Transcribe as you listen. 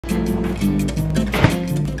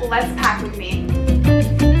let's pack with me.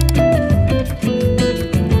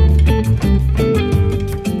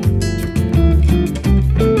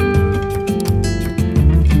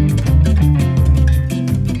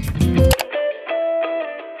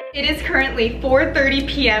 It is currently 4:30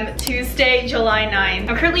 p.m. Tuesday, July 9th.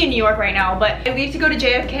 I'm currently in New York right now, but I leave to go to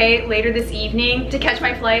JFK later this evening to catch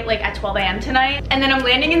my flight like at 12 a.m. tonight. And then I'm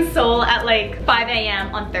landing in Seoul at like 5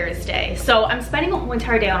 a.m. on Thursday. So I'm spending a whole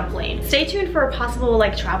entire day on a plane. Stay tuned for a possible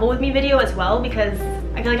like travel with me video as well, because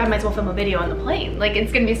I feel like I might as well film a video on the plane. Like,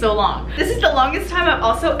 it's gonna be so long. This is the longest time I've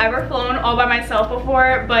also ever flown all by myself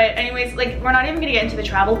before. But anyways, like, we're not even gonna get into the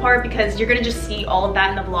travel part because you're gonna just see all of that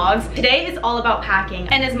in the vlogs. Today is all about packing.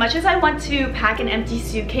 And as much as I want to pack an empty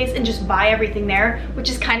suitcase and just buy everything there, which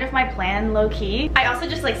is kind of my plan low-key, I also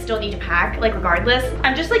just like still need to pack, like regardless.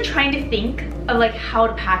 I'm just like trying to think of like how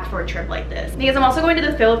to pack for a trip like this. Because I'm also going to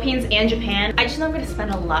the Philippines and Japan. I just know I'm gonna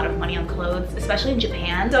spend a lot of money on clothes, especially in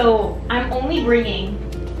Japan. So I'm only bringing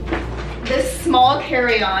this small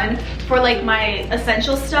carry-on for like my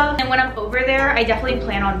essential stuff. And when I'm over there, I definitely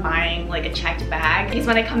plan on buying like a checked bag, because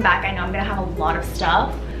when I come back, I know I'm gonna have a lot of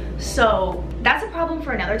stuff. So that's a problem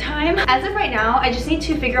for another time. As of right now, I just need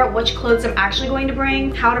to figure out which clothes I'm actually going to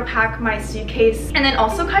bring, how to pack my suitcase, and then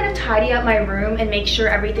also kind of tidy up my room and make sure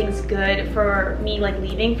everything's good for me like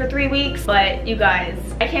leaving for 3 weeks. But you guys,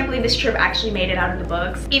 I can't believe this trip actually made it out of the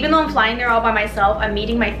books. Even though I'm flying there all by myself, I'm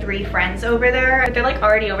meeting my 3 friends over there. They're like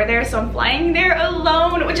already over there, so I'm flying there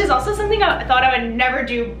alone, which is also something I thought I would never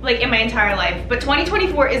do like in my entire life. But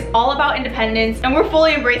 2024 is all about independence, and we're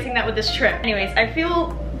fully embracing that with this trip. Anyways, I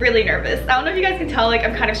feel really nervous. I don't know if you guys can tell, like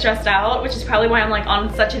I'm kind of stressed out, which is probably why I'm like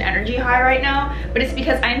on such an energy high right now, but it's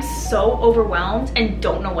because I'm so overwhelmed and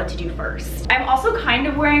don't know what to do first. I'm also kind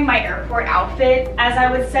of wearing my airport outfit, as I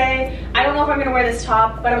would say. I don't know if I'm gonna wear this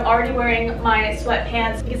top, but I'm already wearing my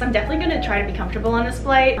sweatpants because I'm definitely gonna try to be comfortable on this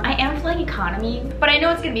flight. I am flying economy, but I know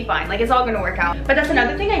it's gonna be fine. Like, it's all gonna work out. But that's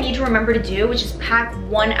another thing I need to remember to do, which is pack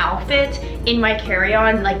one outfit in my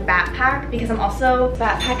carry-on like backpack, because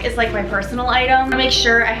backpack is like my personal item. I make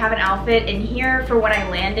sure I have an outfit in here for when I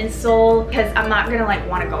land in Seoul, because I'm not gonna like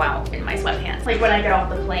want to go out in my sweatpants like when I get off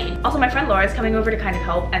the plane. Also, my friend Laura is coming over to kind of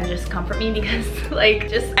help and just comfort me, because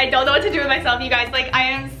like I don't know what to do with myself, you guys. Like, I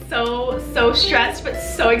am so stressed but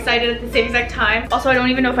so excited at the same exact time. Also, I don't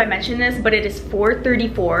even know if I mentioned this, but it is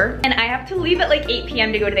 4:34 and I have to leave at like 8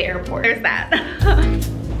 p.m. to go to the airport. There's that.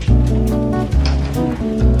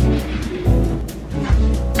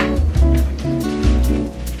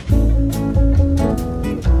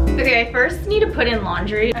 Okay, I first need to put in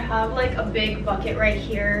laundry. I have like a big bucket right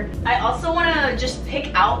here. I also want to just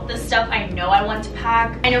pick out the stuff I know I want to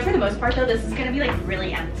pack. I know for the most part though, this is gonna be like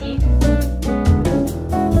really empty.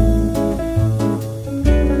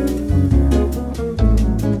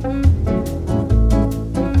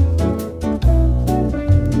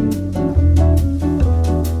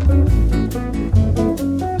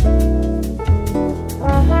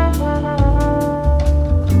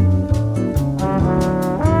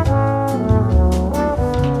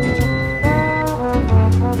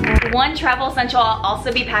 One travel essential I'll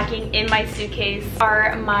also be packing in my suitcase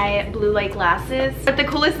are my blue light glasses. But the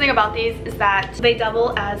coolest thing about these is that they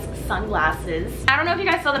double as sunglasses. I don't know if you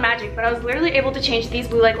guys saw the magic, but I was literally able to change these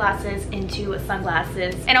blue light glasses into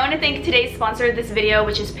sunglasses. And I want to thank today's sponsor of this video,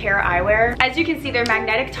 which is Pair Eyewear. As you can see, their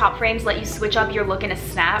magnetic top frames let you switch up your look in a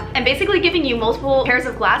snap, and basically giving you multiple pairs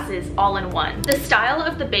of glasses all in one. The style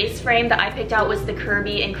of the base frame that I picked out was the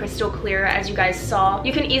Kirby and crystal clear, as you guys saw.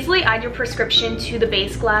 You can easily add your prescription to the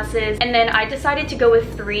base glasses, and then I decided to go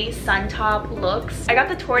with 3 sun top looks. I got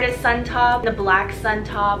the tortoise sun top, the black sun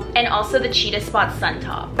top, and also the cheetah spot sun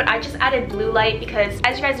top. But I just added blue light because,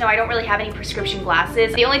 as you guys know, I don't really have any prescription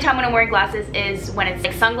glasses. The only time when I'm wearing glasses is when it's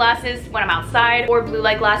like sunglasses when I'm outside, or blue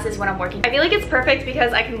light glasses when I'm working. I feel like it's perfect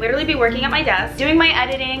because I can literally be working at my desk, doing my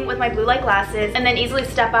editing with my blue light glasses, and then easily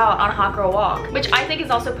step out on a hot girl walk, which I think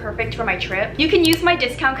is also perfect for my trip. You can use my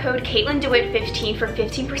discount code KatelynDeWitt15 for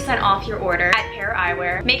 15% off your order at Pair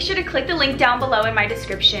Eyewear. Make sure to click the link down below in my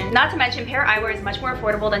description. Not to mention, Pair Eyewear is much more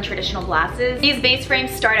affordable than traditional glasses. These base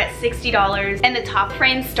frames start at $60 and the top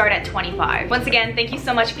frames start at $25. Once again, thank you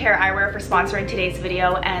so much Pair Eyewear for sponsoring today's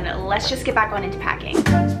video, and let's just get back on into packing.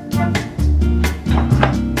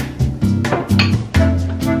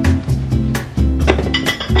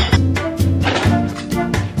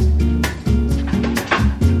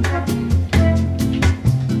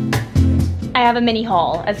 I have a mini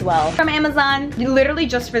haul as well from Amazon, literally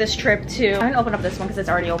just for this trip too. I'm gonna open up this one because it's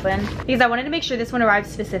already open because I wanted to make sure this one arrived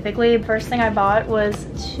specifically. First thing I bought was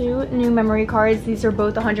 2 new memory cards. These are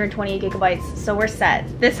both 128 gigabytes, so we're set.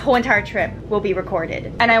 This whole entire trip will be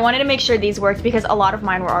recorded. And I wanted to make sure these worked because a lot of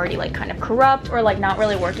mine were already like kind of corrupt or like not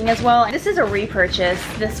really working as well. This is a repurchase.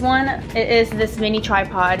 This one, it is this mini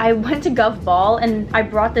tripod. I went to Gov Ball and I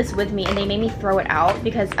brought this with me and they made me throw it out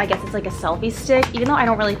because I guess it's like a selfie stick, even though I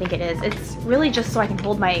don't really think it is. It's really just so I can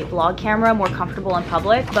hold my vlog camera more comfortable in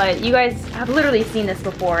public. But you guys have literally seen this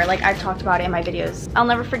before. Like I've talked about it in my videos. I'll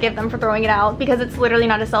never forgive them for throwing it out because it's literally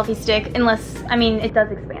not a selfie stick unless, I mean, it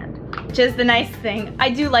does expand, which is the nice thing.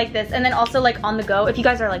 I do like this. And then also like on the go, if you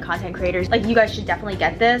guys are like content creators, like you guys should definitely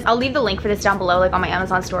get this. I'll leave the link for this down below, like on my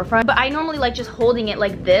Amazon storefront. But I normally like just holding it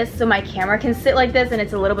like this so my camera can sit like this and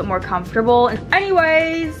it's a little bit more comfortable.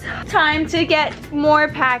 Anyways, time to get more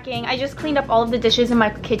packing. I just cleaned up all of the dishes in my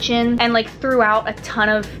kitchen and like threw out a ton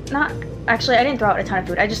of, actually, I didn't throw out a ton of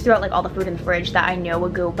food. I just threw out like all the food in the fridge that I know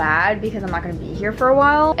would go bad because I'm not gonna be here for a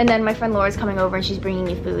while. And then my friend Laura's coming over and she's bringing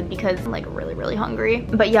me food because I'm like really hungry.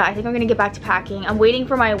 But yeah, I think I'm gonna get back to packing. I'm waiting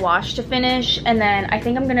for my wash to finish and then I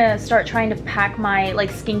think I'm gonna start trying to pack my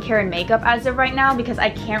like skincare and makeup as of right now because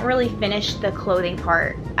I can't really finish the clothing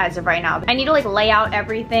part as of right now. I need to like lay out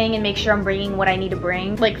everything and make sure I'm bringing what I need to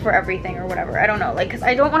bring like for everything or whatever. I don't know, like because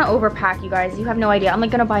I don't want to overpack, you guys. You have no idea. I'm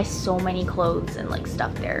like gonna buy so many clothes and like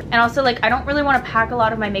stuff there. And also like I don't really want to pack a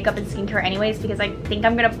lot of my makeup and skincare anyways because I think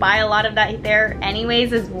I'm gonna buy a lot of that there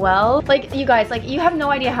anyways as well. Like you guys, like you have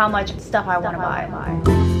no idea how much stuff I want to buy.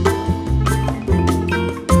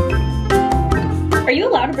 Are you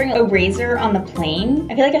allowed to bring a razor on the plane?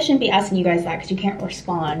 I feel like I shouldn't be asking you guys that because you can't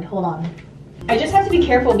respond. Hold on. I just have to be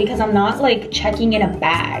careful because I'm not like checking in a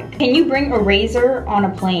bag. Can you bring a razor on a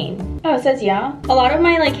plane? Oh, it says yeah. A lot of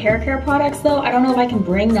my like hair care products though, I don't know if I can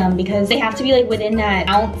bring them because they have to be like within that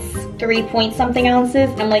ounce, 3 point something ounces.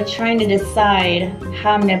 I'm like trying to decide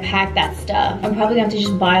how I'm gonna pack that stuff. I'm probably gonna have to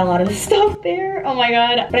just buy a lot of the stuff there. Oh my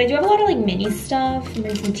god. But I do have a lot of like mini stuff.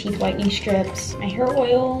 Maybe some teeth whitening strips, my hair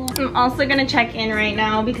oil. I'm also gonna check in right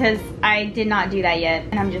now because I did not do that yet.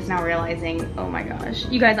 And I'm just now realizing, oh my gosh.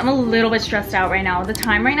 You guys, I'm a little bit stressed out right now. The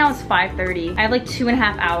time right now is 5:30. I have like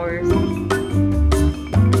 2.5 hours.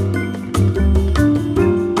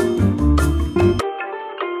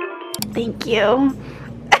 Thank you.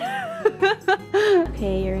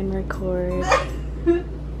 Okay, you're in record.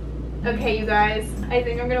 Okay, you guys, I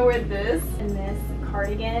think I'm gonna wear this and this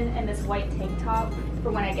cardigan and this white tank top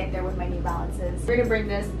for when I get there with my New Balances. We're gonna bring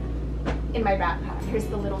this in my backpack. Here's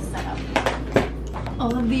the little setup.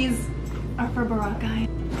 All of these are for Barakai.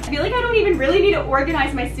 I feel like I don't even really need to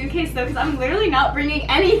organize my suitcase though because I'm literally not bringing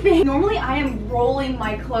anything. Normally I am rolling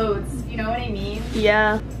my clothes, you know what I mean?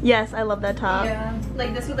 Yeah. Yes, I love that top. Yeah.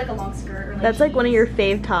 Like this with like a long skirt or like that's jeans. Like one of your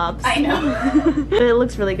fave tops. I know. It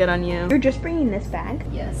looks really good on you. You're just bringing this bag?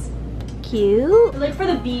 Yes. Cute. Like for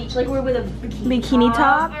the beach, like we're with a bikini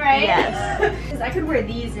top. Right? Yes. Because I could wear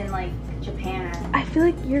these in like Japan. I feel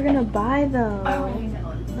like you're gonna buy those. I don't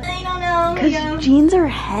know. I don't know. Because jeans are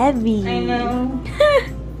heavy. I know.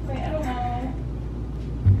 I don't know.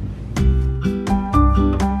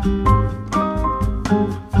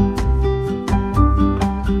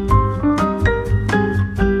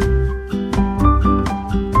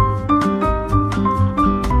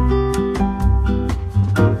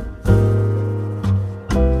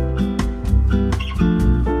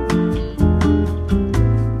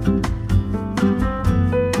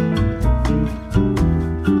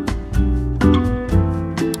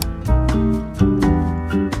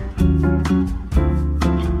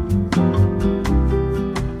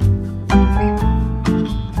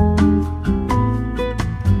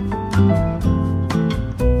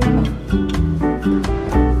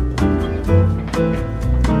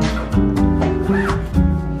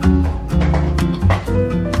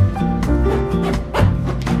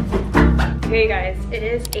 Okay guys, it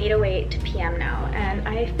is 8:08 p.m. now and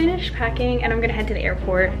I finished packing and I'm gonna head to the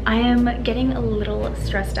airport. I am getting a little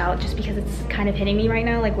stressed out just because it's kind of hitting me right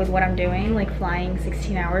now, like with what I'm doing, like flying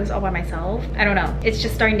 16 hours all by myself. I don't know, it's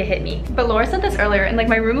just starting to hit me. But Laura said this earlier and like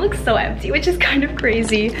my room looks so empty, which is kind of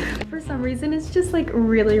crazy. For some reason, it's just like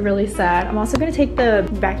really sad. I'm also gonna take the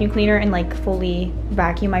vacuum cleaner and like fully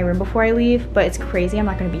vacuum my room before I leave, but it's crazy. I'm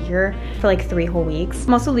not gonna be here for like 3 whole weeks.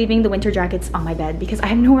 I'm also leaving the winter jackets on my bed because I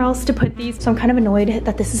have nowhere else to put these. So I'm kind of annoyed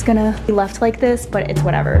that this is gonna be left like this, but it's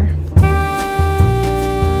whatever.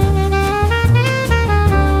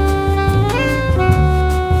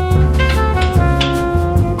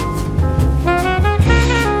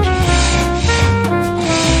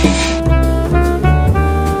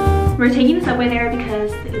 We're taking the subway there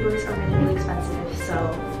because the Ubers are really expensive. So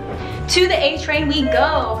to the A train we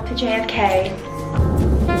go to JFK.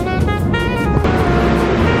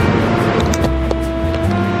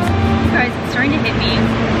 Guys, it's starting to hit me.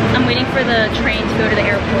 I'm waiting for the train to go to the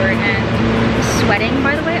airport and sweating,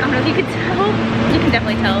 by the way. I don't know if you can tell. You can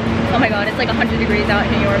definitely tell. Oh my god, it's like 100 degrees out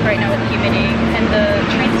in New York right now with humidity, and the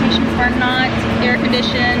train stations are not air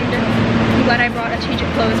conditioned. I'm glad I brought a change of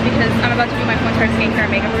clothes because I'm about to do my whole entire skincare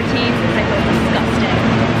and makeup routine because I feel disgusting.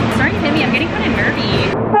 It's starting to hit me. I'm getting kind of nervy.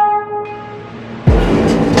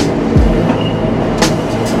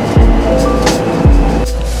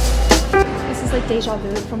 Like deja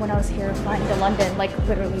vu from when I was here flying to London like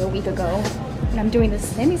literally a week ago, and I'm doing the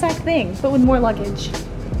same exact thing but with more luggage.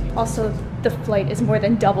 Also, the flight is more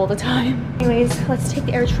than double the time. Anyways, let's take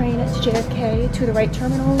the air train to JFK to the right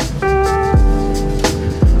terminal.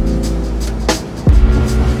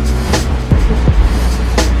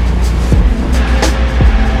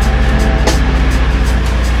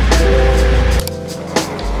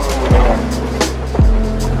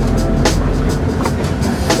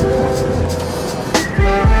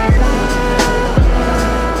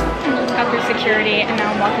 Security, and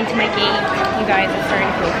now I'm walking to my gate. You guys, it's starting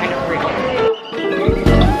to feel kind of rigid.